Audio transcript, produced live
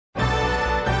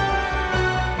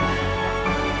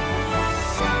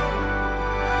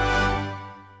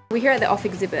We're here at the off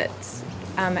exhibit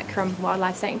at Currumbin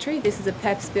Wildlife Sanctuary. This is a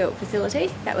purpose-built facility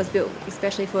that was built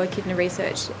especially for echidna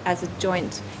research as a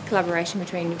joint collaboration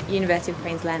between University of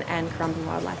Queensland and Currumbin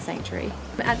Wildlife Sanctuary.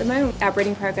 At the moment, our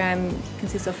breeding program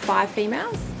consists of 5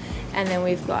 females, and then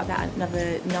we've got about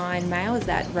another 9 males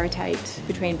that rotate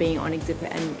between being on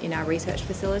exhibit and in our research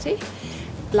facility.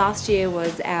 Last year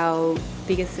was our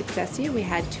biggest success year. We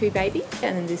had 2 babies,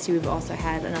 and then this year we've also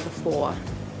had another 4.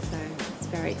 So it's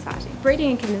very exciting.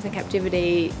 Breeding echidnas in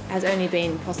captivity has only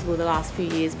been possible the last few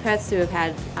years. Perths who have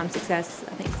had success,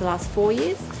 I think, for the last 4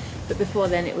 years, but before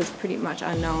then it was pretty much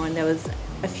unknown. There was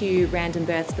a few random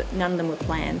births, but none of them were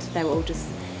planned. They were all just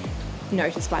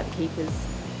noticed by the keepers.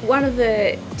 One of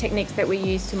the techniques that we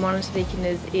use to monitor the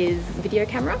echidnas is video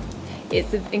camera.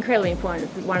 It's incredibly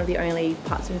important. It's one of the only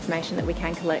parts of information that we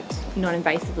can collect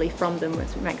non-invasively from them,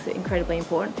 which makes it incredibly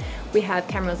important. We have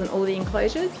cameras on all the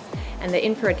enclosures, and they're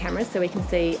infrared cameras, so we can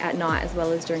see at night as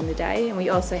well as during the day. And we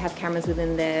also have cameras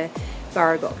within their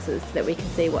burrow boxes that we can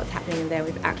see what's happening in there.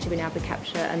 We've actually been able to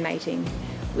capture a mating,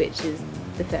 which is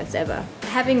the first ever.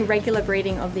 Having regular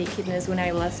breeding of the echidnas will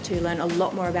enable us to learn a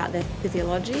lot more about their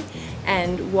physiology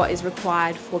and what is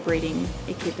required for breeding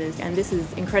echidnas. And this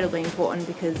is incredibly important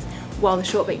because while the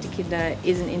short-beaked echidna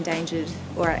isn't endangered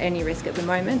or at any risk at the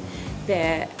moment,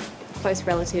 their close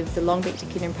relative, the long-beaked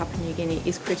echidna in Papua New Guinea,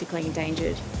 is critically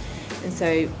endangered. And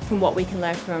so from what we can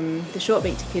learn from the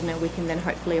short-beaked echidna, we can then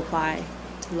hopefully apply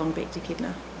to the long-beaked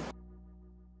echidna.